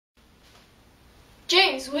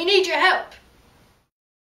James, we need your help.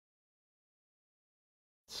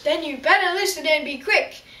 Then you better listen and be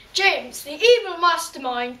quick. James, the evil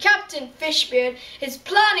mastermind, Captain Fishbeard, is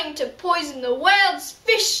planning to poison the world's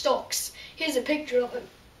fish stocks. Here's a picture of him.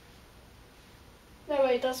 No,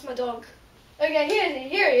 wait, that's my dog. Okay,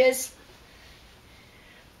 here he is.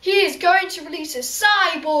 He is going to release a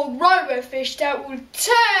cyborg robofish that will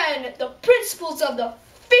turn the principals of the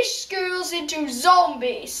fish schools into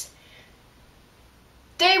zombies.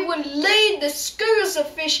 They will lead the schools of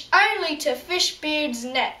fish only to Fishbeard's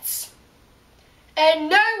nets.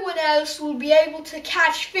 And no one else will be able to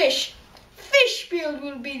catch fish. Fishbeard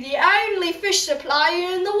will be the only fish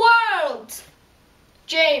supplier in the world.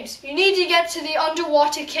 James, you need to get to the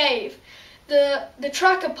underwater cave. The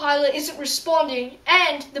tracker pilot isn't responding,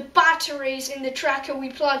 and the batteries in the tracker we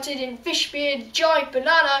planted in Fishbeard's giant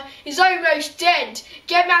banana is almost dead.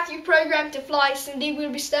 Get Matthew programmed to fly. Cindy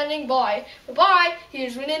will be standing by. Bye-bye.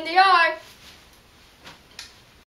 Here's one in the eye.